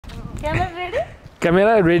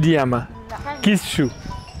Camera ready आमा kiss छु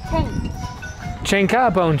Cheng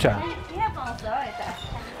कहाँ पाउँछ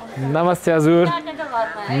नमस्ते हजुर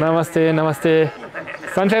नमस्ते नमस्ते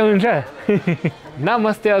सन्चै हुनुहुन्छ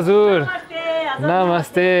नमस्ते हजुर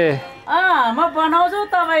नमस्ते म बनाउँछु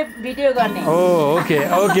तपाई भिडियो गर्ने okay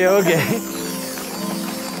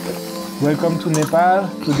Welcome to Nepal.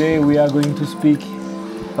 Today we are going to speak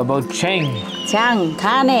about Chyaang. Chyaang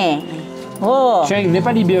खाने हो Chyaang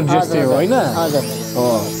नेपाली बियर जस्तै हो हैन हजुर हो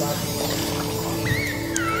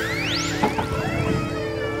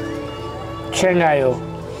Chyaang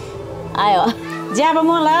आयो ज्याबा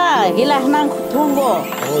मोला गिलास नाङ थुङ्गो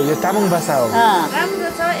हो यो तामाङ भाषा हो राम्रो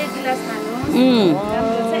छ एक गिलास खानु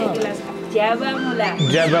राम्रो छ एक गिलास ज्याबा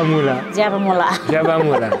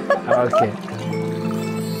मुला ओके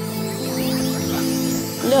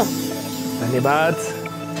लो धन्यवाद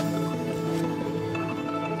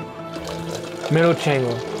मेरो Chyaang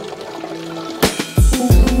हो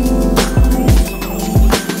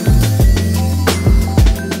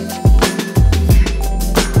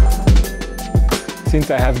Since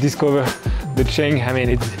I have discovered the Chyaang, I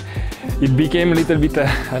mean it became a little bit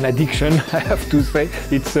an addiction, I have to say.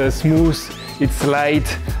 It's smooth, it's light,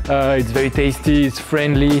 it's very tasty, it's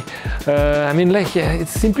friendly. I mean, like, yeah,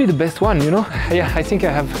 it's simply the best one, you know? Yeah, I think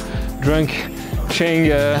I have drunk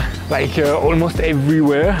Chyaang like almost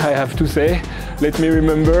everywhere, I have to say. Let me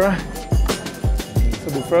remember.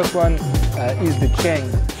 So the first one is the Chyaang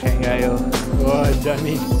Ale. Oh,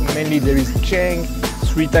 Johnny. Mainly there is Chyaang.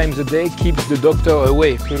 3 times a day keeps the doctor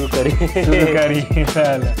away. Suru kari.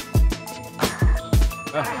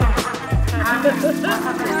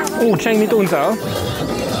 Oh, Chyaang nito unsa?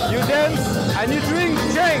 You dance and you drink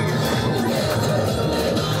Chyaang.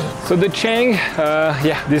 So the Chyaang,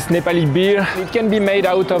 yeah, this Nepali beer, it can be made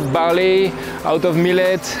out of barley, out of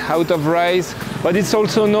millet, out of rice, but it's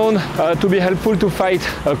also known to be helpful to fight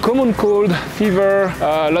common cold, fever,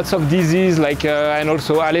 lots of disease like and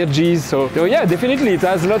also allergies. So yeah, definitely it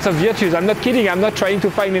has lots of virtues. I'm not kidding. I'm not trying to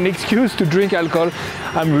find an excuse to drink alcohol.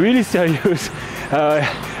 I'm really serious.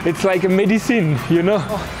 It's like a medicine, you know.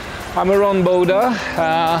 I'm around border,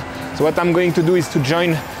 so what I'm going to do is to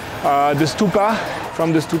join the stupa.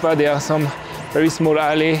 From the stupa there are some very small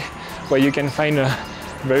alley where you can find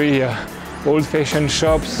very old-fashioned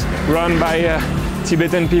shops run by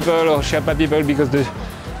Tibetan people or Sherpa people, because the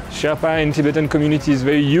Sherpa and Tibetan community is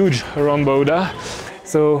very huge around Boda.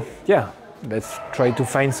 So yeah, let's try to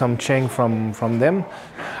find some Chyaang from them.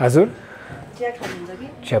 Azul?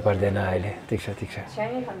 Chia पर्दैन अहिले ठिक छ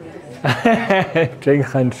Chyaang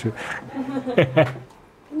खान्छु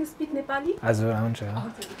You speak Nepali? हजुर आउँछ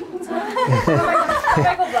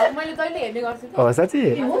तपाईको vlog मैले कहिले हेर्ने गर्छु हो साथी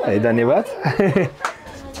है धन्यवाद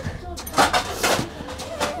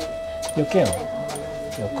यो के हो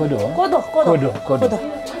यो कोदो हो कोदो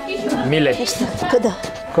मिलेट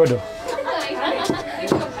कोदो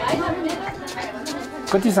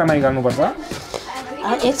कति समय गर्नुपर्छ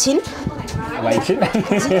एकछिन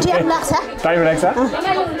टाइम लाग्छ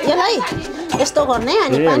यसलाई यस्तो गर्ने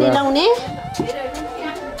अनि पानी लाउने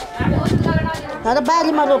र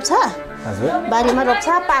बारीमा रोप्छ बारीमा रोप्छ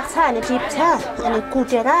पाक्छ अनि टिप्छ अनि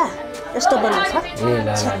कुटेर यस्तो बनाउँछ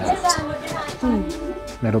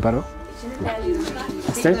मेरो पारो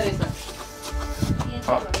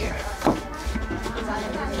ओके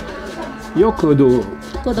यो कोदो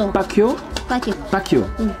पाक्यो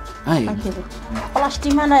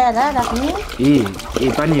प्लास्टिकमा ल्याएर राख्ने ए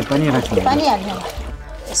पानी राख्ने पानी हाल्ने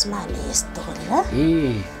यसमा हाल्ने यस्तो गरेर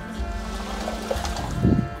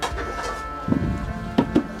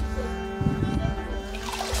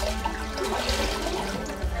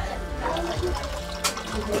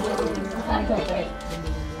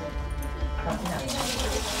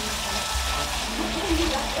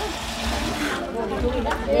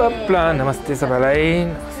नमस्ते सबैलाई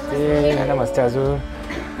नमस्ते हजुर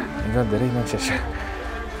एकदम धेरै मान्छे छ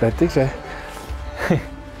ठिक छ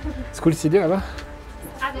स्कुल सिध्यो अब आज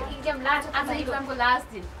एक्जामको लास्ट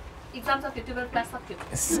दिन एक्जाम सक्यो 12 क्लास सक्यो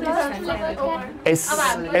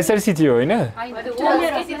एसएलसी थियो हैन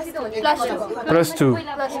 +2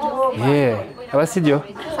 ए अब सिध्यो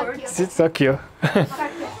सक्यो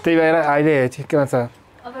त्यही भएर अहिले के भन्छ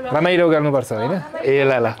रमाइलो गर्नुपर्छ हैन ए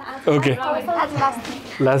ल ओके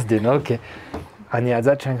लास्ट दिन ओके अनि आज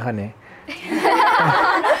Chyaang खाने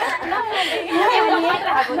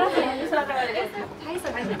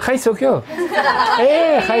खाइसक्यो ए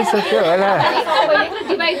खाइसक्यो होला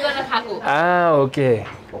डिभाइड गर्न थाको ओके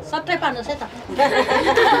सबै पार्नुहोस् है त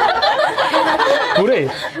पुरै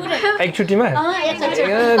एकचोटिमा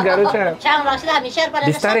गाह्रो छ च्याङ लाग्छ हामी शेर्पाले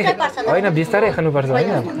बिस्तारै होइन बिस्तारै खानुपर्छ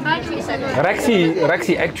होइन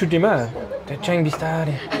राक्सी एकचोटिमा त्यो च्याङ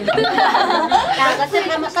बिस्तारै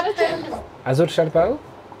हजुर शेर्पा हो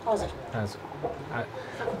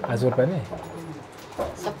हजुर पनि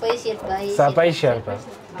सबै शेर्पा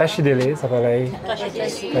तसिदेले सबैलाई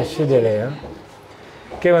तसिदेले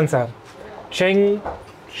के भन्छ च्याङ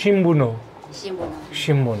शिम्बुनो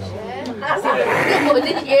शिम्बुनो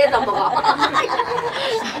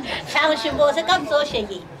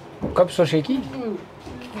कब सोसेकी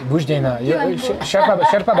बुझ्दैन यो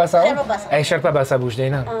शेर्पा भाषा हो ए शेर्पा भाषा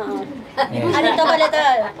बुझ्दैन अनि तपाईले त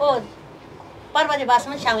पर्वते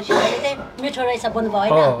भाषामा च्याङसिमले चाहिँ मिठो रहेछ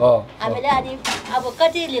भन्नुभयो होइन हामीले अनि अब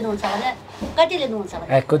कति लिनुहुन्छ भने कति लिनुहुन्छ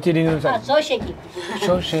भने कति लिनुहुन्छ सोसेकी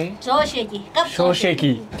सोसेकी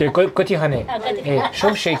सोसेकी त्यो कति खाने ए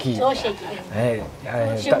सोसेकी सोसेकी ए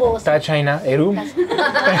ता छैन हेरौँ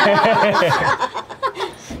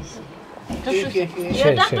यो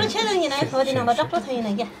डाक्टर छैन नि थोदिनमा डाक्टर छैन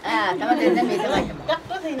क्या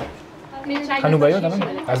डाक्टर छैन खानुभयो तपाईँ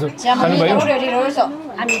हजुर खानुभयो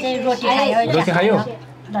हामी चाहिँ रोटी खायो रोटी खायो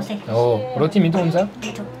दसैँ हो रोटी मिठो हुन्छ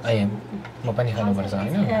ए म पनि खानुपर्छ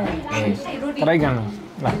होइन ए ट्राई गर्नु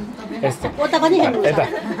ल यस्तो उता पनि हेर्नु यता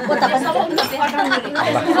उता पनि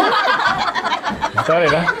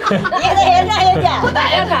सरेर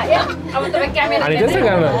अब तपाईँ क्यामेरा अनि त्यसो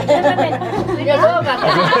गर्नु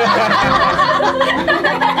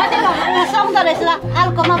सम्झँदो रहेछ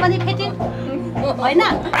आलकोमा पनि फेरि होइन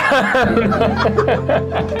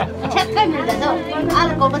ठ्याक्कै मिल्दैछ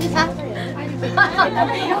आलुको पनि छ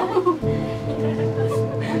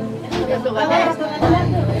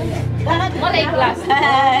मलाई ग्लास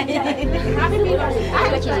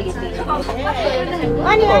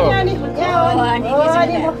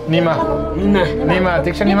निमा निमा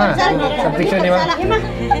ठिक छ निमा सब ठिक छ निमा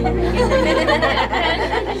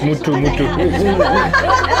मुटु मुटु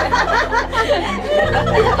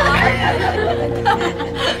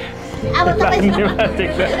अब तपाईँ निमा ठिक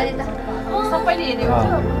छ सबैले हेरेको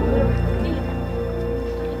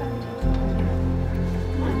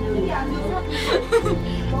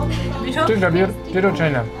ठिक छ तेरो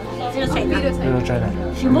छैन तेरो छैन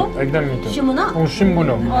एकदम मिठो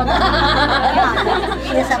सिम्बुनो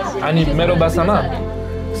अनि मेरो भाषामा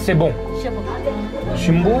c'est bon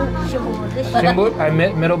Shimbu Shimbu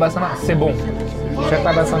मेरो भाषामा c'est bon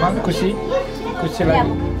शेर्पा भाषामा खुसी खुसी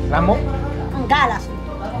लाग्यो लामो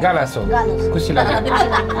Galasso खुसी लाग्यो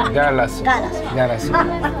Galasso Galasso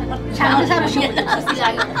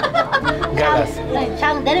Galas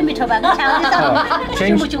च्याङ धेरै मिठो भएको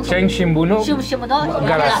च्याङ शिम्बुनो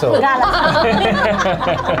Galasso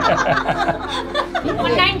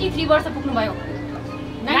 93 वर्ष पुग्नु भयो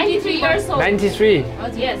 93 years old 93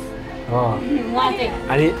 yes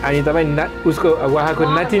अनि तपाईँ उसको उहाँको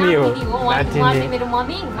नातिनी हो नातिनी मेरो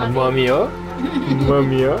मम्मी मम्मी हो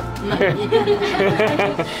मम्मी हो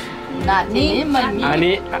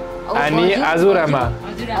अनि आजुरामा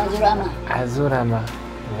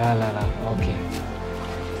ल ल ल ओके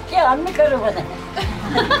के भन्नु करो भने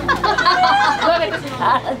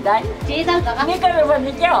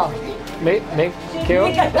के हो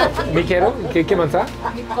मिकेरो के भन्छ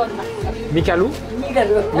मिकालु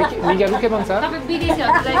मिकालु के भन्छ तपाईँ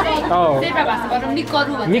विदेशीहरुलाई चाहिँ शेर्पा भाषाबाट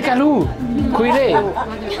मिकरु भन्छ मिकालु खुइरे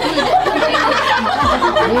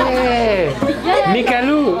ए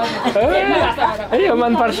मिकालु यो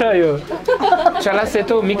मन पर्छ यो चला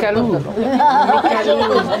सेतो मिकालु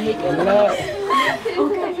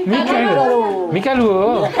मिकालु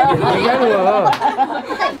हो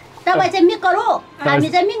तपाईँ चाहिँ मिकरो हामी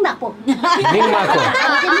चाहिँ मिग्नापो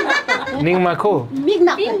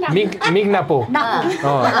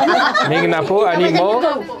मिग्नापो अनि म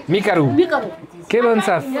मिकारु के भन्छ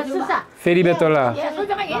फेरि बेतोला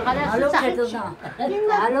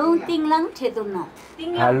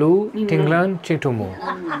हालु टिङलाङ चेटोमो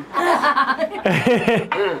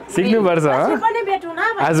सिक्नुपर्छ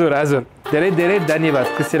हजुर हजुर धेरै धेरै धन्यवाद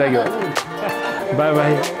खुसी लाग्यो बाई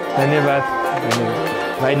बाई धन्यवाद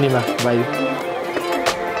by Nima by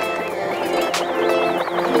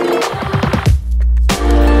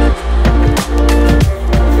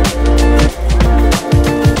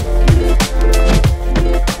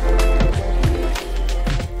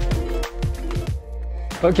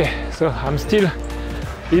Okay, so I'm still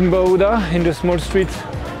in Bauda, in the small streets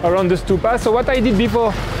around the stupa. So what I did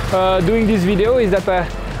before doing this video is that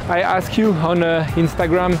I asked you on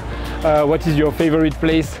Instagram what is your favorite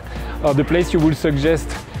place or the place you would suggest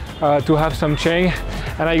to have some Chyaang,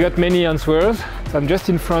 and I got many answers. So I'm just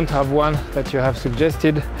in front of one that you have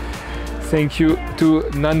suggested. Thank you to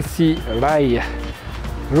Nancy Rai.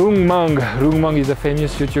 Rungmang is a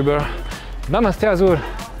famous YouTuber. Namaste Azur.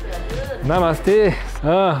 Namaste.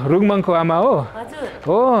 Rungmang ko ama ho? हजुर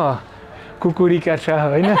Oh, kukuri kacha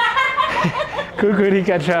हैन? Kukuri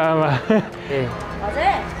kacha ama.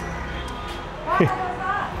 हजुर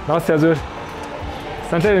Namaste Azur.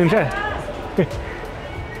 सन्चै हुनुहुन्छ?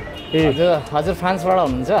 हजुर फ्रान्सबाट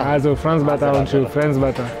हुनुहुन्छ हजुर फ्रान्सबाट आउँछु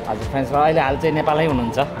फ्रान्सबाट हजुर फ्रान्सबाट अहिले हाल चाहिँ नेपालै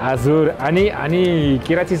हुनुहुन्छ हजुर अनि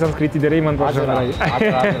किराँती संस्कृति धेरै मन पर्छ मलाई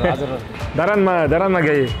दरानमा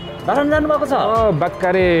गए दरान जानुभएको छ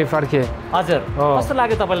बक्कारे फर्के हजुर कस्तो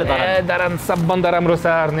लाग्यो तपाईँले दरान दरान सबभन्दा राम्रो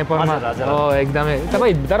सहर नेपालमा हो एकदमै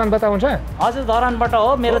तपाईँ दरानबाट आउँछ हजुर दरानबाट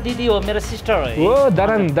हो मेरो दिदी हो मेरो सिस्टर हो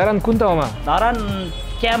दरान कुन ठाउँमा दरान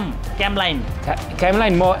क्याम लाइन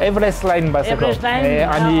म एभरेस्ट लाइन बसेको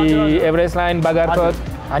अनि एभरेस्ट लाइन बाग्राकोट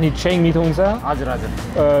अनि च्याङ मिठो हुन्छ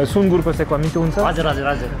हजुर सुँगुरको सेकुवा मिठो हुन्छ हजुर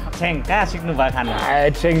च्याङ कहाँ सिक्नु भयो खानु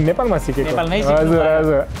च्याङ नेपालमा सिकेको नेपालमै हजुर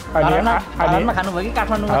दरानमा खानुभयो कि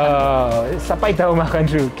काठमाडौँमा सबै ठाउँमा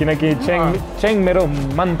खान्छु किनकि च्याङ मेरो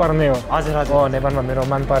मनपर्ने हो हजुर नेपालमा मेरो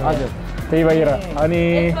मनपर्ने त्यही भएर अनि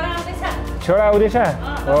छोरा आउँदैछ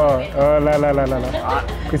हो ल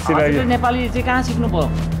खुसी लाग्यो नेपाली चाहिँ कहाँ सिक्नुभयो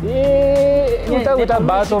उता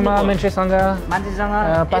बाटोमा मान्छेसँग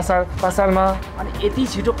पसलमा अनि यति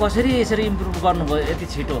छिटो कसरी यसरी इम्प्रुभ गर्नुभयो यति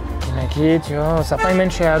छिटो किनकि त्यो सबै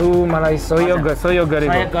मान्छेहरू मलाई सहयोग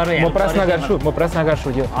गरेको म प्रश्न गर्छु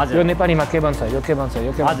यो नेपालीमा के भन्छ यो के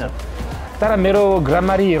भन्छ तर मेरो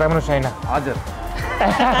ग्रामरी राम्रो छैन हजुर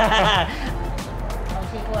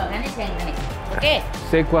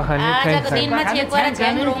सेकुवा खाने आजको दिनमा सेकुवा र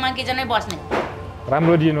च्याङ रुङमाङ किचनमै बस्ने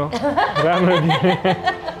राम्रो दिन हो राम्रो दिन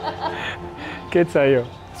के चाहियो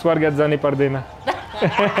स्वर्ग जानै पर्दैन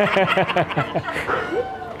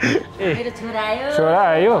मेरो छोरा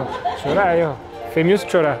आयो फेमस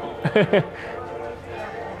छोरा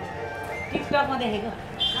टिकटकमा देखेको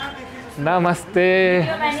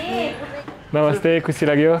नमस्ते खुसी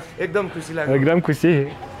लाग्यो एकदम खुसी लाग्यो एकदम खुसी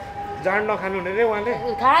जाँड नखानु हुने रे उहाँले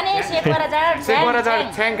खाने सेकुवा र जाँड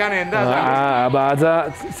छ्याङ खाने होइन अब आज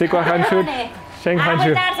सेकुवा खान्छु च्याङ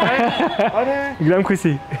खान्छु एकदम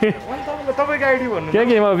खुसी तपाईँको आइडी भन्नु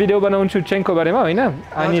किनकि म भिडियो बनाउँछु च्याङको बारेमा होइन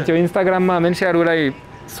अनि त्यो इन्स्टाग्राममा मान्छेहरूलाई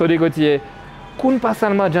सोधेको थिएँ कुन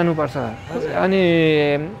पसलमा जानुपर्छ अनि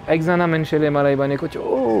एकजना मान्छेले मलाई भनेको थियो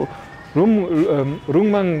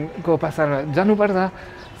रुङमाङको पसलमा जानुपर्छ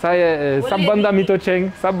सबभन्दा मिठो च्याङ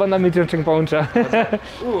पाउँछ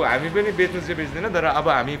हामी पनि बेच्नु चाहिँ बेच्दैन तर अब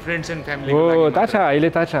हामी फ्रेन्ड्स एन्ड फ्यामिली हो थाहा छ अहिले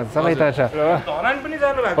थाहा छ सबै थाहा छ धरान पनि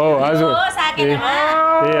जानु भएको हो हजुर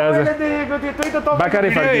बाकारे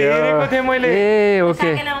हेरेको थिएँ मैले ए ओके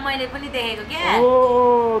मैले पनि देखेको क्या ओ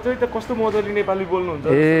त्यही त कस्तो मजाले नेपाली बोल्नुहुन्छ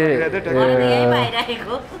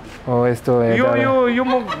हो यस्तो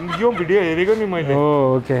यो भिडियो हेरेको नि मैले हो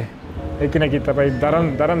ओके किनकि तपाईँ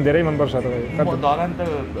दरान धेरै मनपर्छ तपाईँ दरान त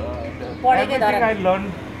everything I learned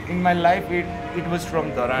in my life it was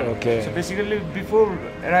from Dharan. Okay. So basically before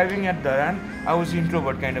arriving at Dharan I was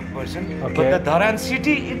introvert kind of person. Okay. But the Dharan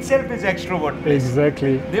city itself is extrovert place.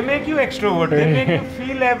 Exactly. They make you extrovert. They make you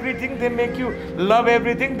feel everything. They make you love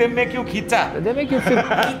everything. They make you khicha. They make you feel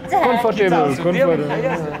comfortable.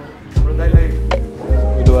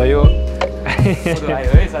 Kudu ayo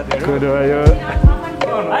है साथीहरु. Kudu ayo.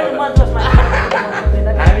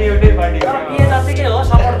 हामी एउटै party हो. के जतिकै हो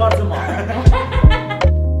support गर्छु म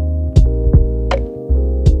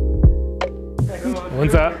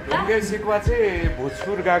हुन्छ ढुङ्गे सिकुवा चाहिँ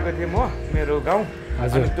भोजपुर गएको थिएँ म मेरो गाउँ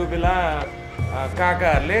अनि त्यो बेला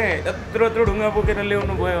काकाहरूले यत्रो ढुङ्गा बोकेर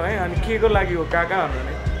ल्याउनु भयो है अनि के को लागि हो काका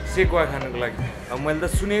भन्नु सेकुवा खानुको लागि अब मैले त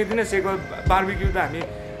सुनेको थिइनँ सेकुवा बार्बिक्यू त हामी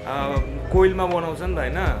कोइलमा बनाउँछ नि त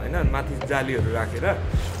होइन माथि जालीहरू राखेर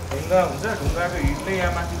ढुङ्गा हुन्छ ढुङ्गाको हिटले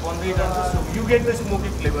यहाँ माथि बन्दै जान्छ so you get the smoky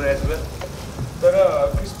flavour as well तर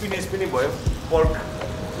क्रिस्पिनेस पनि भयो पर्क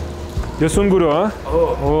यो सुँगुर हो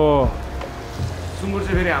हो सुँगुर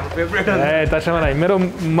चाहिँ फेरि हाम्रो फेभरेट हो ए त्यसो मलाई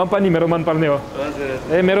मेरो मनपर्ने हो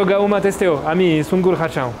ए मेरो गाउँमा त्यस्तै हो हामी सुँगुर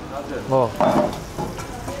खान्छौँ हो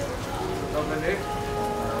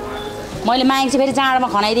मैले माग्छु फेरि चाँडमा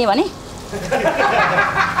खनाइदिएँ भने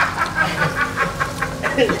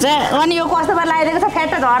अनि यो कस्तो पारा लगाइदिएको छ फ्याट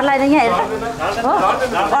त झर लगाइदिएँ यहाँ हेर हो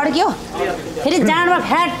अड्क्यो फेरि जाँडमा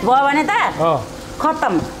फ्याट भयो भने त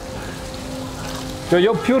खत्तम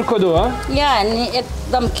यो प्योर कोदो हो यहाँ नि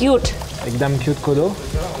एकदम क्युट कोदो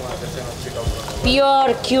प्योर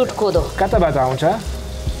क्युट कोदो कताबाट आउँछ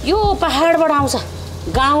यो पहाडबाट आउँछ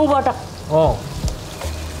गाउँबाट हो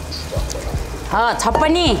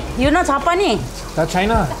छप्पनी यो न छप्पनी That's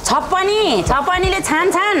China. छपनीले छान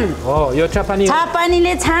Oh, your Chapani.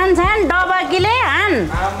 छपनीले छान डबकीले हान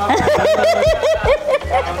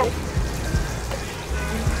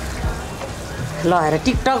ल हेर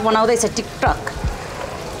टिकटक बनाउँदैछ टिकटक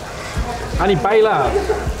अनि पाइला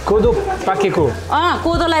कोदो पाकेको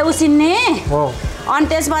कोदोलाई उसिन्ने हो अनि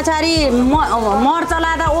त्यस पछाडि मर्च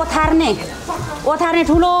लादा ओथार्ने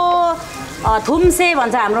ठुलो थुम्से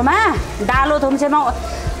भन्छ हाम्रोमा डालो थुम्सेमा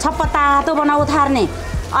छप्प तातो बना उथार्ने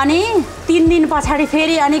अनि 3 दिन पछाडि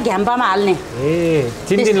फेरि अनि घ्याम्पामा हाल्ने ए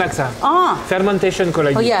 3 दिन लाग्छ फर्मेन्टेसन को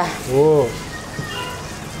लागि हो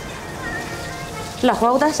ल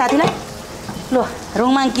खुवाउ त साथीलाई ल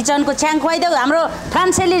रुङमाङ किचनको छ्याङ खुवाइदेऊ हाम्रो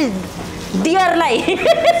फ्रान्सेली डियरलाई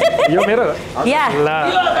यो मेरो या ल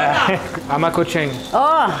आमाको छ्याङ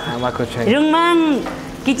आमाको छ्याङ रुङमाङ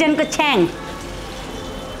किचनको छ्याङ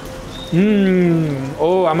ओ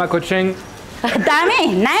आमाको छ्याङ दामी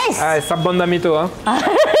नाइस सबभन्दा मिठो हो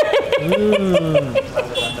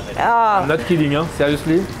I'm not kidding, huh?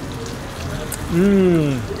 Seriously?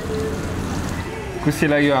 खुसी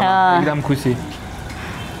लाग्यो एकदम खुसी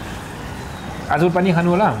आज पनि खानु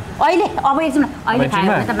होला अहिले अब एकछिन अहिले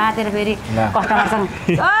खायो भने त मातेर फेरि कस्टमरसँग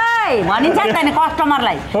ओइ भनिन्छ नि त नि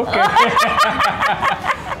कस्टमरलाई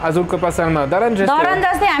आजको पसलमा दरान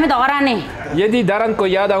जस्तै हामी धराने यदि दरानको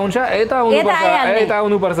याद आउँछ यता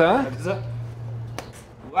आउनुपर्छ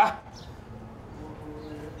वाह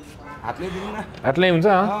हातले हुन्छ ल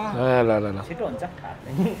ल ल छिटो हुन्छ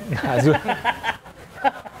हजुर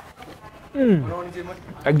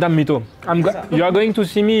एकदम मिठो you are going to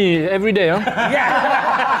see me every day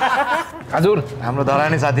हजुर हाम्रो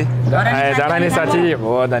धराने साथी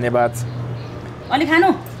हो धन्यवाद अलि खानु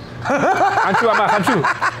खान्छु आमा खान्छु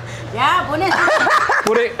या बुने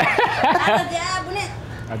पुरै या बुने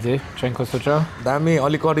अझै चाहिँ कस्तो छ दामी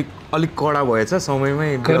अलिक कडा भएछ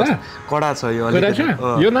समयमै कडा छ यो अलिक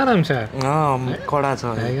यो नराम छ कडा छ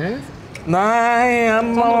नाइ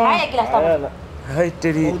अम्मा खाए एक गिलास तपाईँ है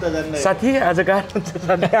तेरी साथी आज गाड्नु छ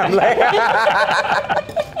साथी हामीलाई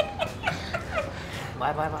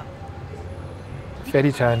बाई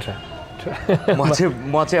फेरि चाहन्छ म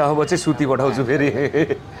चाहिँ अब चाहिँ सुती पठाउँछु फेरि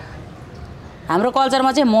हाम्रो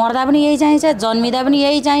कल्चरमा चाहिँ मर्दा पनि यही चाहिन्छ जन्मिँदा पनि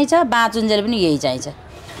यही चाहिन्छ बाँचुन्जेल पनि यही चाहिन्छ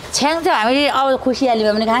छ्याङ चाहिँ हामीले अब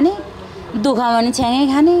खुसियालीमा पनि खाने दुःखमा पनि छ्याङै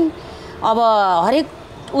खाने अब हरेक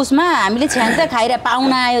उसमा हामीले छ्याङ चाहिँ खाइरह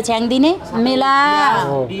पाहुना आयो छ्याङ दिने मेला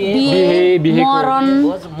बिहे मरण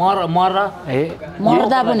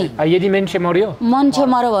मर्दा पनि यदि मान्छे मर्यो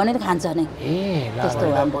भने त खान्छ नै त्यस्तो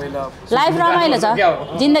लाइफ रमाइलो छ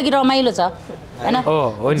जिन्दगी रमाइलो छ हैन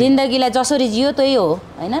जिन्दगीलाई जसरी जियो त्यही हो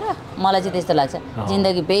हैन र मलाई चाहिँ त्यस्तो लाग्छ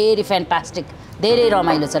जिन्दगी भेरी फ्यान्टास्टिक धेरै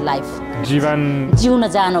रमाइलो छ लाइफ जीवन जिउन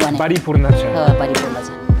जानु भने परिपूर्ण छ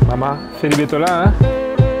मामा फेरि भेटौँला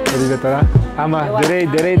आमा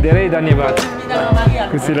धेरै धन्यवाद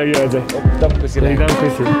खुसी लाग्यो अझै एकदम खुसी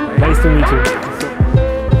nice to meet you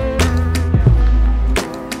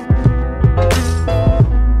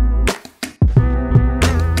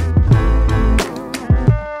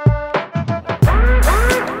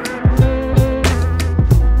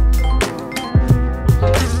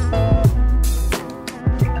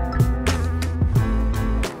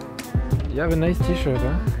You have a nice t-shirt,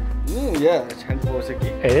 huh? Yeah, Chyaang.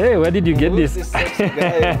 Hey, where did you get this?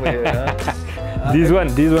 This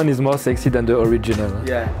one is more sexy than the original.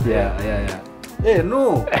 Yeah. Hey,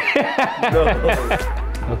 no. No.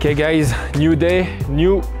 Okay, guys, new day,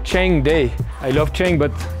 new Chyaang day. I love Chyaang,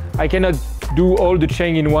 but I cannot do all the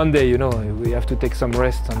Chyaang in one day. You know, we have to take some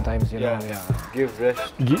rest sometimes. You know, give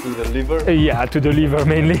rest to the liver. Yeah, to the liver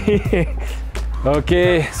mainly.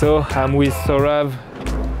 Okay, so I'm with Saurav.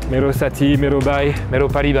 Mero Sati, Mero Bai, Mero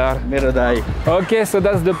Paribar. Mero Dai. Okay, so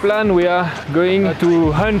that's the plan. We are going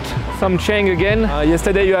to hunt some Chyaang again.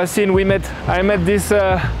 Yesterday you have seen I met this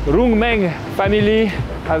Rungmang family,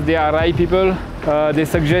 as they are Rai people. They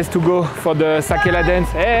suggest to go for the Sakela dance.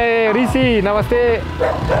 Hey, Risi, namaste.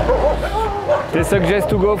 They suggest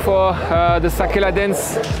to go for the Sakela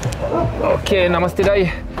dance. Okay, namaste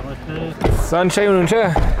Dai. Sunshine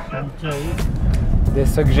hununcha? They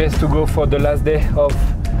suggest to go for the last day of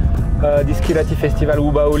this Kirati festival,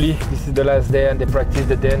 Ubhauli. This is the last day and they practice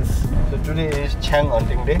the dance. So today is Chyaang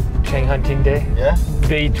hunting day? Chyaang hunting day. Yeah?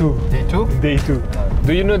 Day 2. Day 2? Day 2.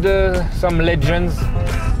 Do you know some legends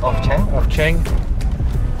of Chyaang? Of Chyaang?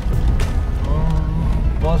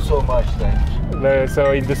 Not so much then.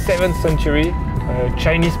 So in the 7th century, a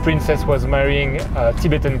Chinese princess was marrying a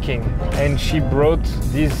Tibetan king and she brought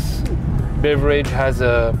this beverage as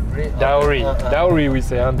a dowry. Dowry we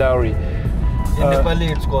say, dowry. In Nepali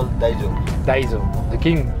it's called daijo. Daijo. The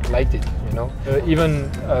king liked it. you know. Even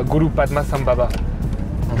Guru Padmasambhava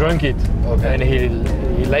drank it, and he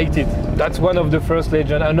liked it. That's one of the first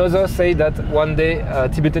legends. Another say that one day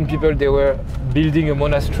Tibetan people, they were building a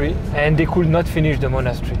monastery and they could not finish the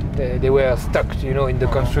monastery. They were stuck, you know, in the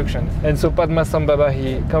construction. And so Padmasambhava,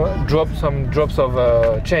 he dropped some drops of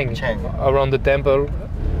Chyaang around the temple.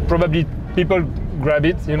 Probably people grab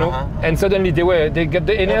it, you know, and suddenly they get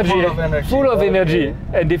the energy, full of energy,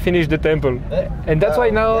 and they finish the temple. And that's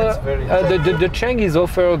why now the Chyaang is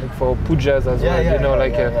offered for pujas as well, you know,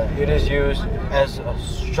 it is used as a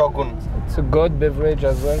shogun. It's a god beverage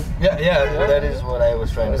as well. That is what I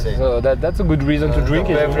was trying to say. So that's a good reason to drink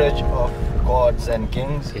it. Beverage of gods and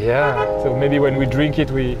kings. Yeah, so maybe when we drink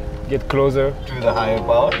it, we get closer to the higher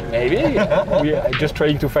power. Maybe. We are just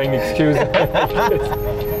trying to find an excuse.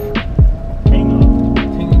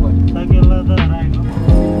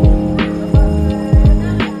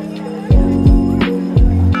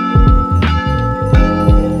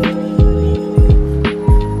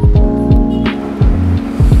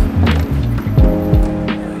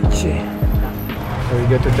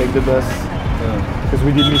 To take the bus because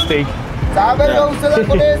we did mistake.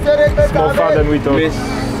 It's more far than we thought.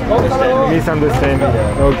 Misunderstanding.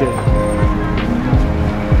 Okay.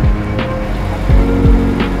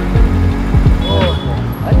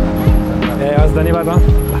 Hey, आज धन्यवाद हाँ.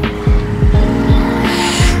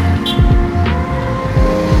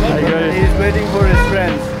 He's waiting for his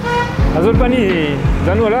friends. Azul pani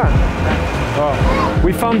जानु होला. Oh,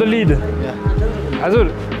 we found the lead. Azul.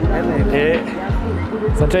 Hey.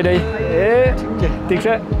 Sanjay Day. Eh,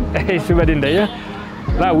 Tiksha. Hey, Subadin Day.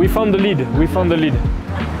 Now we found the lead.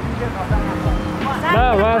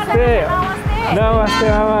 Namaste. Namaste,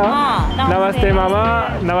 Mama. Namaste, Mama.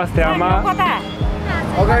 Namaste, Mama.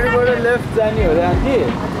 अगाडिबाट left जाने हो aunty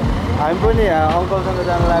हामी पनि अङ्कलसँग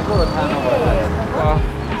जान लागेको थाहा नभयो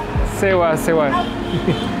सेवा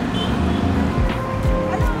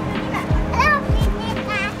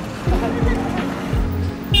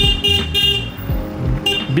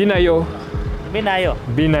Binayo.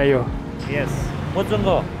 Yes.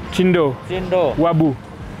 Muchungo. Chindo. Wabu.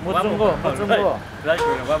 Muchungo.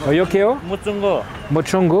 Oyokeo?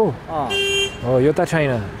 Mochongo. Oh, Yota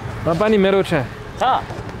China. Mapani mero cha. Cha.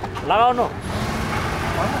 Lagaunu.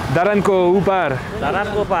 Daran ko upar.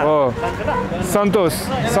 Oh.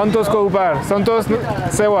 Santos ko upar. Santos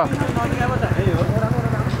sewa.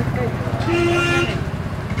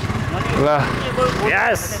 La.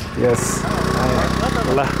 Yes.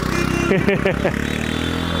 La.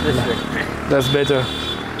 That's better.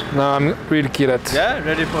 Now I'm real kirat. Yeah,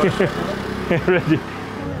 ready for it. Ready.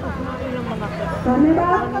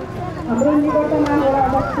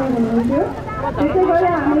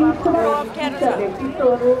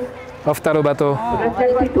 Aftaro bato.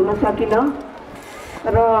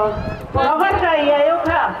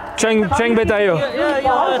 Chyaang betayo.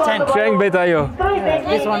 Chyaang betayo.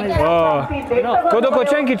 This one is. Oh. Kodo ko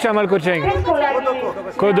Chyaang ki chamal ko Chyaang?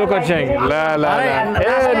 Kodo ko Chyaang. La.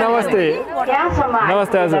 Eh, namaste.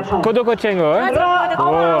 Namaste Azul. Kodo ko Chyaang ho?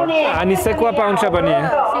 Oh. Ani sekwa pauncha pani.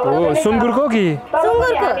 Oh, sungur ko ki?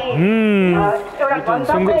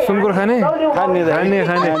 Sungur khane?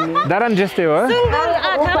 Khane. Daran jeste ho?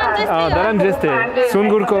 Daran jeste.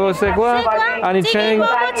 Sungur ko sekwa ani Chyaang.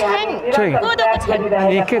 Chyaang.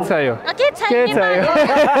 के चाहियो?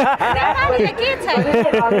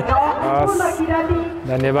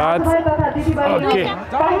 धन्यवाद. Okay.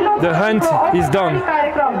 The hunt is done.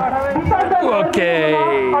 Okay.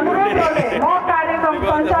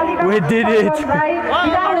 We did it.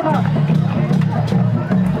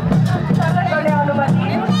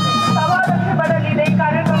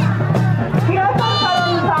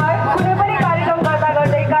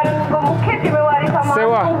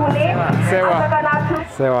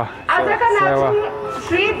 Sewa.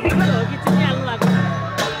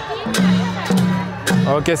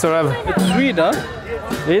 Okay, Saurav. It's sweet, huh?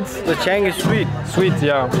 The Chyaang is sweet. Sweet,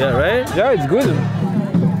 yeah. Yeah, right? Yeah, it's good.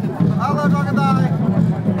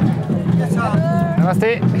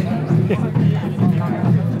 Namaste.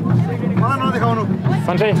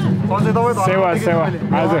 Sanjay. Sewa.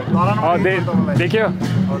 Oh, देखियो.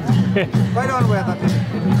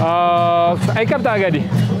 एक हप्ता अगाडि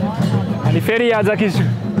अनि फेरि आज किन्छु.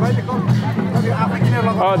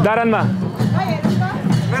 दारानमा.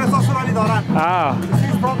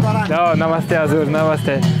 नमस्ते हजुर.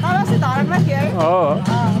 नमस्ते.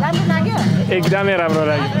 एकदमै राम्रो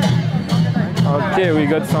लाग्यो. Okay, we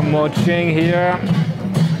got some more Chyaang here.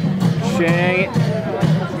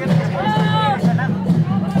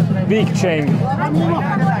 Big Chyaang.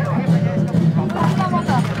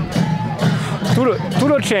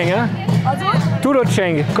 Tulo Chyaang, huh? ठुलो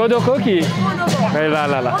Chyaang कोदोको कि ए ल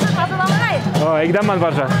ल ल एकदम मन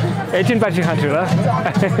पर्छ एकछिन पछि खान्छु ल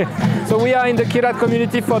So we are in the Kirat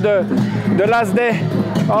community for the last day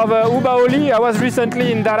of Ubhauli. I was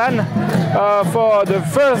recently in Dharan for the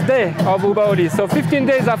first day of Ubhauli. So 15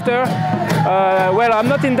 days after, well, I'm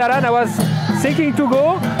not in Dharan. I was thinking to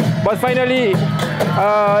go, but finally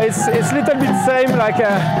it's a little bit same. Like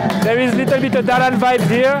there is a little bit of Dharan vibes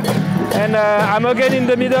here, and I'm again in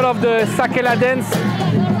the middle of the Sakela dance.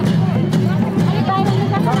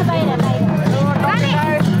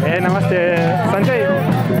 Hey, namaste, Sanjay.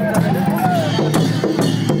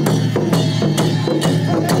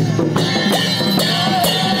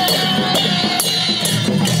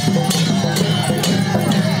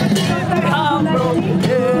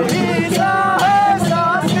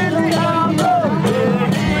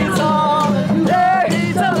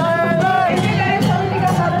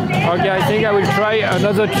 Okay, I think I will try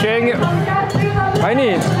another Chyaang.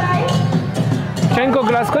 Aini, Chyaang ko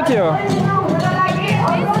glass kati ho?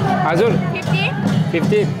 Azul?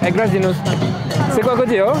 50. एक glass दिनुहोस् न Seiko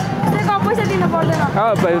कति हो Seiko पैसा दिनु पर्दैन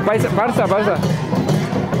पैसा पर्छ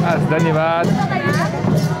धन्यवाद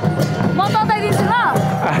म तँलाई दिन्छु ल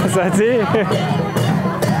साँच्चै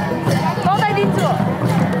तँलाई दिन्छु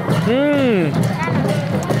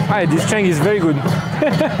Hi, this Chyaang is very good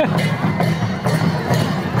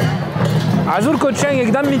हजुरको Chyaang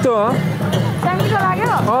एकदम मिठो हो मिठो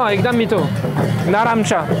लाग्यो एकदम मिठो नरम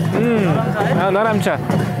छ नरम छ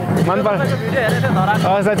मन पर्छ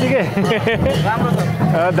साँच्चीकै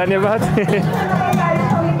धन्यवाद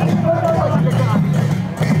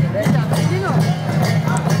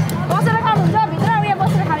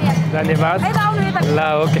धन्यवाद ल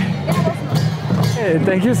okay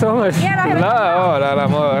thank you so much ल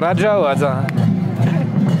म राजा हो आज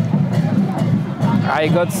I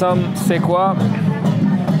got some sekwa,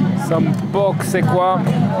 some pork sekwa,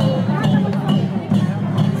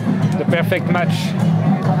 the perfect match.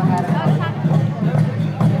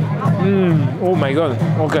 Oh my god,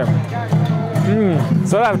 okay.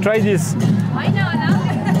 So I've tried this.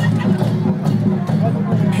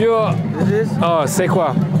 Pure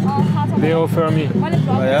sekwa. They offer me.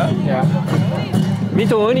 Oh yeah? Yeah.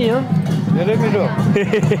 Mito only, huh? Very mito.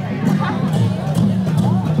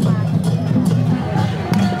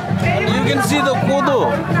 You can see the kodo.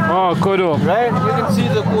 Oh, kodo. Right? You can see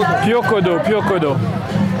the kodo. Pure kodo, pure kodo.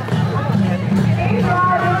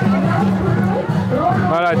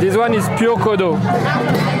 Voilà, this one is pure kodo.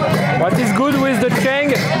 What is good with the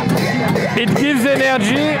Chyaang? It gives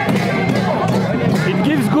energy. It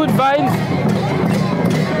gives good vibes.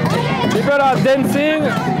 People are dancing.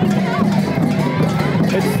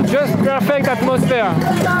 It's just perfect atmosphere.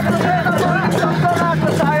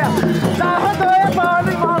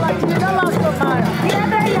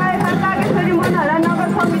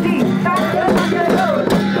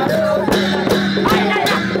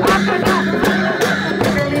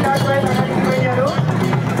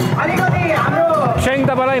 Chyaang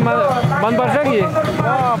तपाईलाई मन पर्छ कि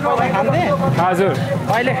हजुर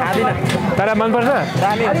अहिले खादिनँ तर मन पर्छ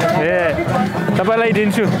ए तपाईलाई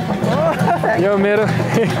दिन्छु यो मेरो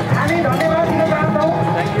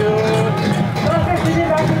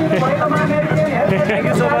Thank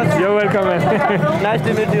you so much. You're welcome, man. Nice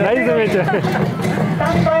to meet you. Nice to meet you.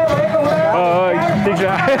 Oh,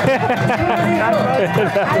 picture.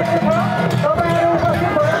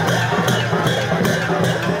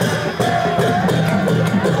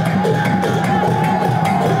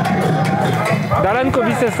 Dharanko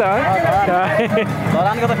विशेषता है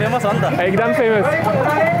धरानको त फेमस हो नि त एकदम फेमस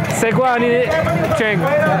सेक्वा अनि Chyaang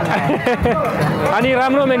अनि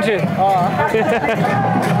राम्रो मान्छे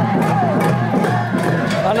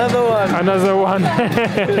Another one.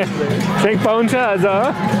 Chyaang पाउँछ आज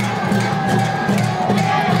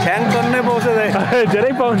Chyaang पनि पाउँछ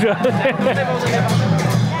धेरै पाउँछ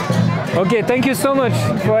Okay, thank you so much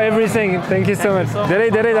for everything. Thank you so much. धेरै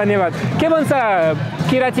धेरै धन्यवाद के भन्छ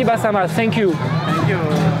किराती भाषामा thank you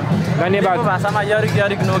धन्यवाद भाषामा यरिक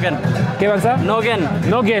यरिक नोगेन के भन्छ नोगेन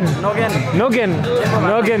नोगेन नोगेन नोगेन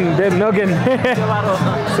नोगेन देव नोगेन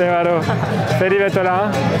सेवारो फेरि बेतला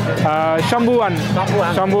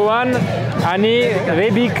शम्भुवान अनि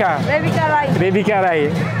रेबिका राई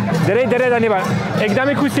धेरै धेरै धन्यवाद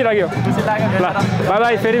एकदमै खुसी लाग्यो ल बाइ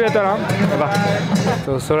बाइ फेरि Betla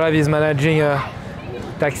So Sorav is managing a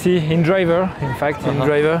taxi in driver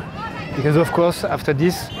because of course after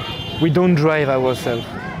this we don't drive ourselves.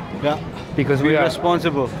 Yeah. Because we are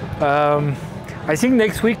responsible. I think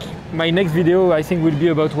next week my next video I think will be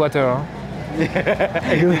about water.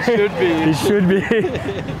 It should be. It should be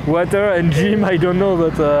water and gym. I don't know,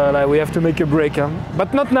 but like we have to make a break. Huh?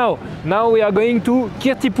 But not now. Now we are going to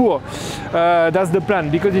Kirtipur. That's the plan,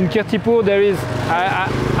 because in Kirtipur there is.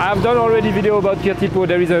 I've done already video about Kirtipur.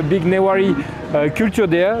 There is a big Newari culture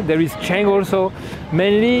there. There is Chyaang also,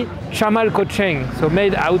 mainly chamal ko Chyaang, so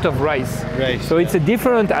made out of rice. Right. So it's a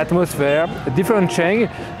different atmosphere, a different Chyaang.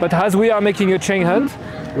 But as we are making a Chyaang hunt,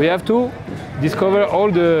 we have to discover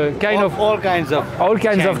all kinds of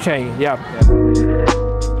Chyaang. Yeah.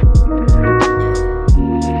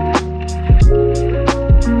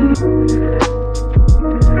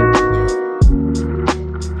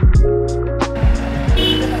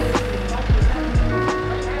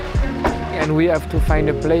 And we have to find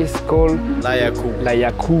a place called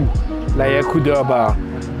Layaku Darbar.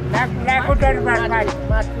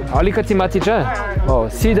 अलिकति माथि छ हो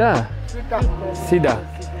सीधा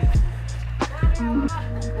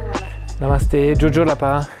Namaste, Jojo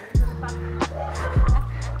Lapa.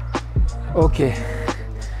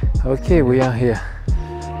 Okay, we are here.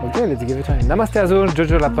 Okay, let's give it a try. Namaste Azul,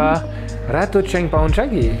 Jojo Lapa. Rato Chyaang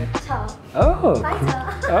paunchagi. Oh,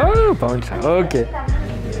 pauncha. Okay.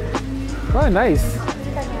 Oh, nice.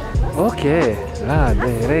 Okay.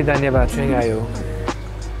 धेरै धन्यवाद Chyaang आयो.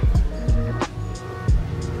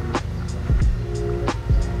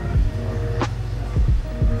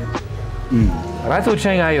 रातो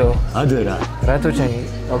Chyaang आयो. हजुर रातो Chyaang.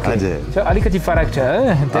 Okay. So अलिकति फरक छ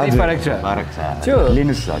धेरै फरक छ त्यो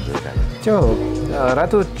लिनुस् हजुर त्यो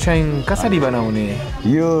रातो Chyaang कसरी बनाउने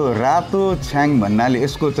यो रातो छ्याङ भन्नाले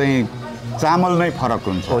यसको चाहिँ चामल नै फरक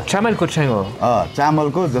हुन्छ ओ चामलको Chyaang हो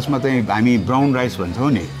चामलको जसमा चाहिँ हामी ब्राउन राइस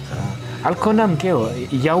भन्छौं नि अर्को नाम के हो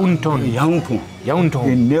याउन्टोन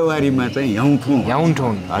नेवारीमा चाहिँ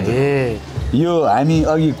याउन्टोन ए यो हामी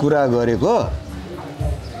अघि कुरा गरेको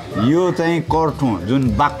यो चाहिँ कर्ठो जुन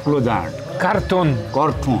बाक्लो जाँड कर्ठो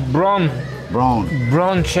ब्राउन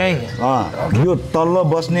Chyaang यो तल्लो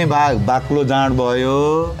बस्ने भाग बाक्लो जाँड भयो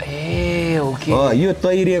ए ओके यो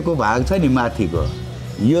तैरिएको भाग छ नि माथिको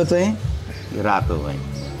यो चाहिँ रातो भयो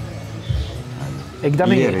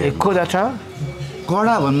एकदमै कडा छ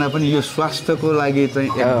कडा भन्दा पनि यो स्वास्थ्यको लागि चाहिँ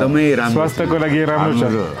एकदमै राम्रो स्वास्थ्यको लागि राम्रो छ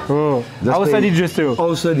हो औषधि जस्तो हो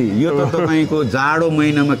औषधि यो त तपाईको जाडो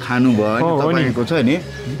महिनामा खानु भयो भने तपाईको छ नि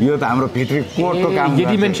यो त हाम्रो भित्री कोटको काम गर्छ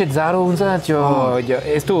यदि मान्छे जाडो हुन्छ त्यो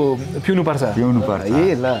यस्तो पिउनु पर्छ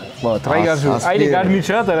ए ल म ट्राई गर्छु अहिले गर्मी छ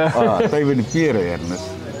तर तै पनि पिएर हेर्नुस्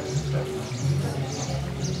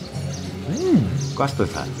कस्तो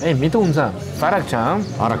छ ए मिठो हुन्छ फरक छ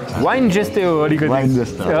वाइन जस्तै हो अलिकति वाइन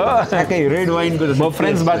जस्तो ठ्याक्कै रेड वाइनको जस्तो म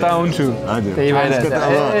फ्रेन्चबाट आउँछु हजुर त्यही भएर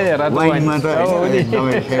रातो वाइनमा त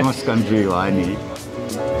एकदमै फेमस कन्ट्री हो नि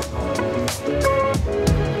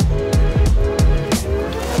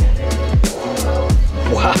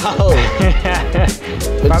Wow,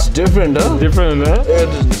 it's different, huh? Different, huh?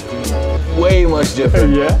 It's way much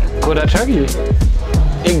different. Yeah. Koda छ कि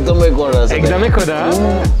एकदमै कोडा छ एकदमै कोडा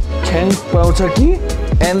Chyaang पाउँछ कि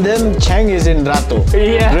and then Chyaang is in rato.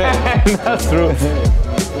 Yeah, that's true.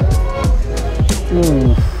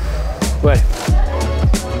 Well,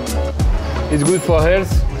 it's good for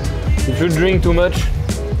health. If you drink too much,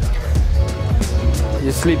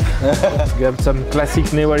 you sleep. You have some classic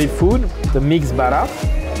Newari food, the mixed bara.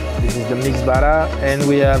 This is the mixed bara, and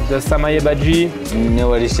we have the samaye bhaji.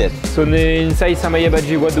 Newari set. So inside samaye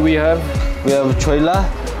bhaji, what do we have? We have choila,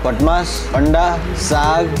 patmas, anda,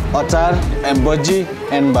 saag, achar, and bhaji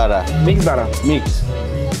and bara. Mixed bara. Mix.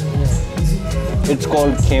 It's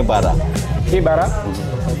called Khe bara. Khe bara.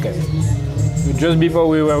 Okay. Just before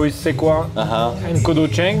we were with Sekwa and Kodo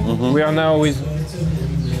Chyaang, we are now with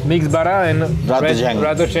mixed bara and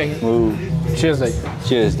Rato Chyaang. Cheers, Dai.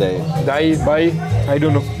 Cheers, Dai. Dai, bye. I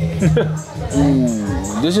don't know.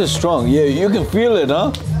 This is strong. Yeah, you can feel it,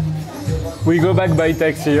 huh? We go back by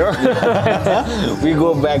taxi, huh? We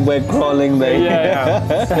go back by crawling there. Yeah.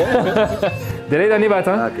 धेरै धन्यवाद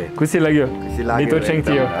खुसी लाग्यो मिठो Chyaang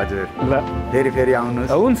थियो हजुर ल फेरि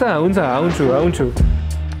आउनुस् हुन्छ आउँछु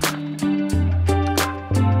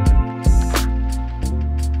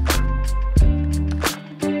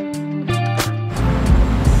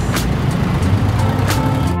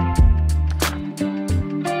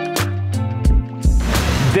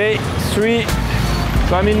Day 3,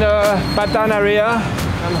 so I'm in the Patan area.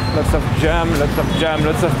 Lots of jam,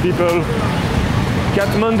 lots of people.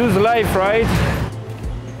 Kathmandu's life, right?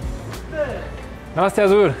 Namaste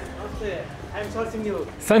Azur. Namaste. I'm sourcing you.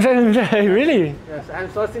 Sunshine, really? Yes, I'm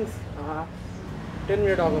sourcing 10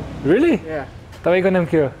 minutes ago. Really? Yeah. तपाईँको नाम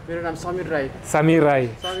के हो? मेरो नाम Samir Rai. Samir Rai.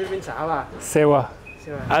 Samir means Hawa. Sewa.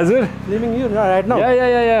 Azur? Living here right now?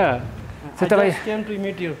 Yeah. just came to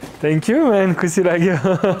meet you. Thank you, man. खुसी लाग्यो.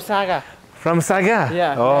 From Saga. From Saga?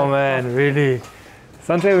 Yeah. Oh man, really.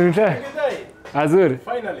 सन्चै हुनुहुन्छ? हजुर.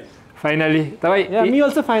 Finally. तपाईँ Yeah, me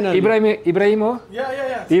also finally. Ibrahim हो?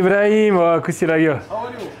 Yeah. Ibrahim हो, खुसी लाग्यो. How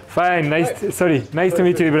are you? Fine, nice to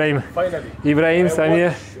meet you, Ibrahim. Finally. Ibrahim,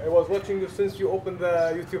 Samir. I was watching you since you opened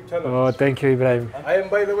the YouTube channel. Oh, thank you, Ibrahim. I am,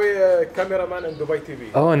 by the way, a cameraman in Dubai TV.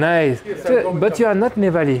 Oh, nice. Yes, So, but you are not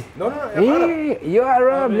Nepali. No, I'm Arab. You are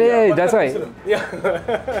Arab, yeah, that's why. Yeah.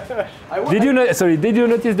 Did you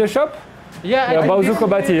notice the shop? Yeah, Bauzuko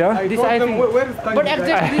Bati, huh? I told them, where is Tanguy? But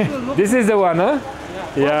exactly, This is the one, huh?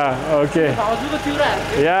 Yeah, okay.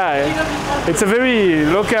 Yeah, it's a very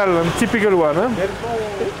local and typical one, huh?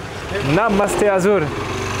 Namaste Azur.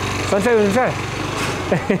 सन्चै हुनुहुन्छ?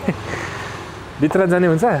 भित्र जाने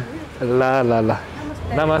हुन्छ? ल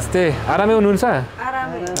नमस्ते. आरामै हुनुहुन्छ?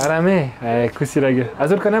 आरामै. खुसी लाग्यो.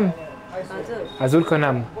 हजुरको नाम? हजुरको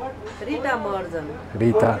नाम?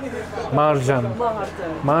 रिता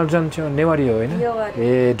Marjan चाहिँ नेवारी हो हैन?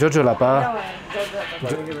 ए जोजोलापा.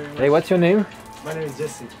 Hey, what's your name? My name is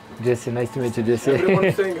Jesse. Jesse, nice to meet you, Jesse.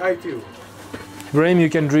 Everyone's saying hi to you. Ibrahim, you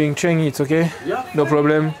can drink Chyaang, it's okay? Yeah. No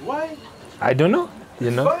problem. Why? I don't know. You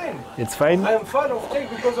know? Fine. It's fine. I am fan of Chyaang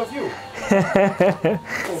because of you.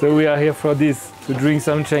 So we are here for this, to drink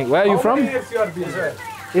some Chyaang. Where are you from? How many years you are in Israel?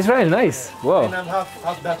 Israel, nice. Wow. And I'm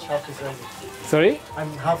half Dutch, half Israeli. Sorry?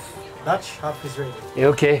 I'm half Dutch, half Israeli.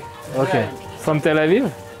 Okay. From Tel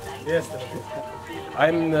Aviv? Yes, Tel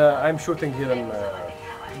Aviv. I'm shooting here in.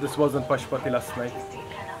 This was in Pashpati last night.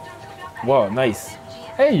 Wow, nice.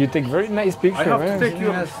 Hey, you take very nice pictures. I have to take you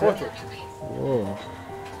a photo. Whoa.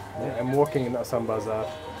 Yeah, I'm working in Assam Bazaar.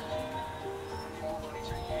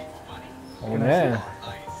 Oh man.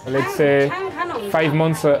 Let's say 5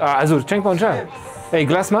 months. Azur, Chyaang paउँछ? Hey,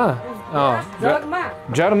 glassमा?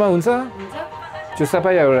 Jarma हुन्छ? त्यो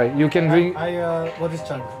सबै एउटा. You can drink. What is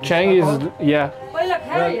Chyaang? Chyaang is, yeah.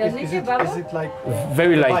 Is it like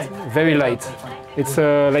Very light. It's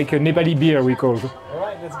like a Nepali beer we call it.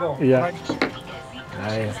 Alright, let's go. Yeah.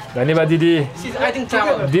 Nice. धन्यवाद दिदी. I think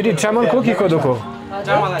Chamal. दिदी चामलको कि कोदोको?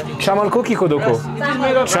 चामलको कि कोदोको?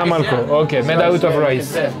 चामलको. Okay, made out of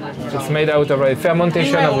rice. It's made out of rice.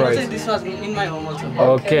 Fermentation of rice. This was in my home also.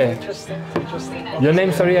 Okay. Your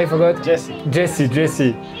name, sorry, I forgot.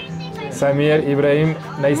 Jesse. Samir, Ibrahim,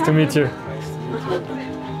 nice to meet you.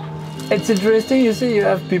 It's interesting, you see, you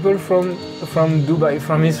have people from Dubai,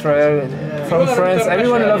 from Israel, from France.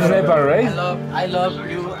 Everyone loves Nepal, right? I love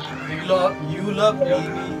you. You love me.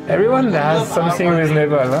 Everyone has something with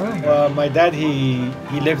Nepal, huh? My dad,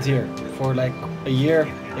 he lived here for like a year,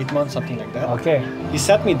 8 months, something like that. Okay. He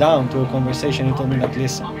sat me down to a conversation. He told me like,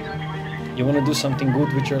 listen, you want to do something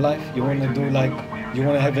good with your life? You want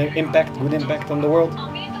to have an impact, good impact on the world?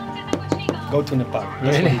 Go to Nepal.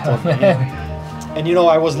 That's what he told me. Yeah. And you know,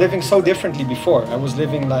 I was living so differently before. I was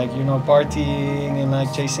living like, you know, partying and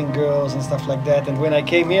like chasing girls and stuff like that. And when I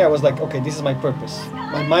came here, I was like, okay, this is my purpose.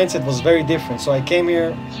 My mindset was very different. So I came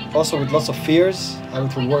here also with lots of fears. I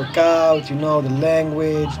would work out, you know, the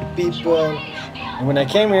language, the people. And when I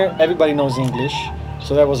came here, everybody knows English.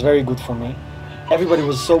 So that was very good for me. Everybody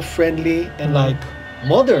was so friendly and like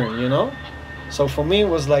modern, you know? So for me, it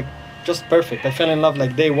was like just perfect. I fell in love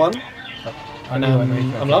like day one. And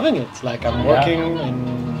I'm loving it. Like I'm working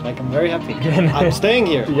and like I'm very happy. I'm staying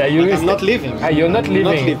here. Yeah, I'm not leaving. You're not leaving.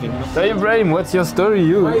 Not leaving. So Ibrahim, what's your story?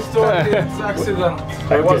 My story is accident.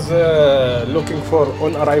 I was looking for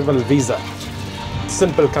on-arrival visa.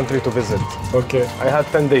 Simple country to visit. Okay. I had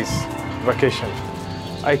 10 days vacation.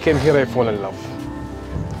 I came here, I fall in love.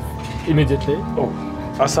 Immediately? Oh,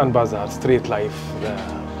 Assam Bazaar, street life, the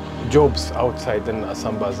jobs outside in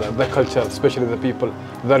Assam Bazaar, the culture, especially the people,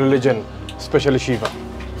 the religion, especially Shiva.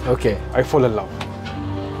 Okay. I fall in love.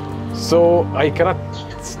 So I cannot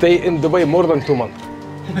stay in Dubai more than 2 months.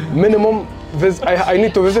 Minimum, I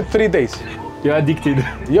need to visit 3 days. You're addicted.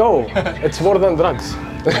 Yo, it's more than drugs.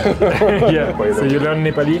 Yeah. So you learn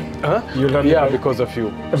Nepali? Huh? You learn Yeah, Nepali? because of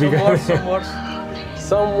you.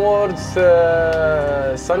 Some words.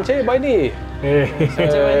 Sanjay Baini.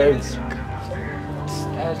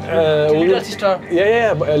 Little sister.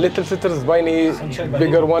 Yeah, little sisters Baini,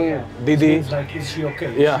 bigger one, Didi. Like, is she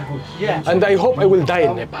okay? Yeah. And I hope I will die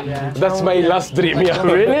in Nepal. That's my last dream. Yeah.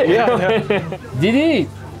 Really? Yeah. Didi!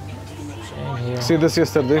 See this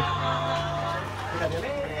yesterday?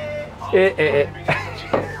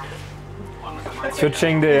 It's your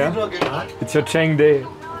Chyaang day, huh? It's your Chyaang day.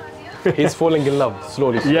 He's falling in love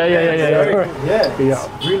slowly. Yeah. Yeah, it's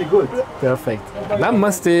really good. Perfect.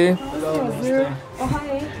 Namaste.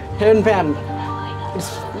 Heaven pan. It's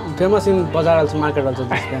famous in Bazaar also, market also.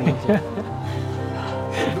 This pan also.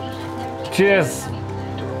 Cheers.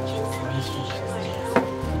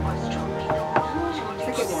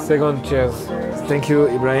 Second cheers. Thank you,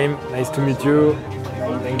 Ibrahim. Nice to meet you.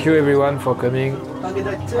 Thank you, everyone, for coming.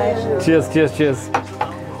 Cheers, cheers, cheers.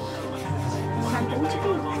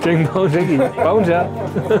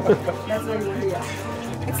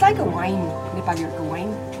 It's like a wine, Nepali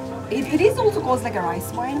wine. It is also called like a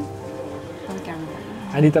rice wine.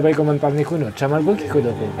 अनि तपाईको मन पर्ने कुन हो चामलको कि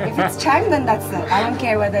कोदोको If it's Chyaang, then that's it. I don't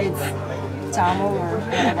care whether it's Chamo or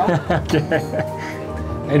whatever. Okay.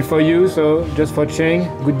 And for you, so just for Chyaang,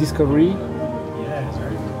 good discovery. Yeah, it's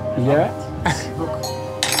very good. Yeah.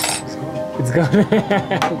 It's gone.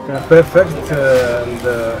 Perfect and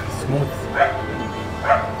smooth.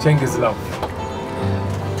 Chyaang is love.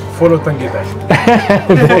 Follow Tanguy.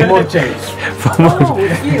 For more Chyaang. Oh,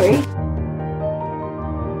 really?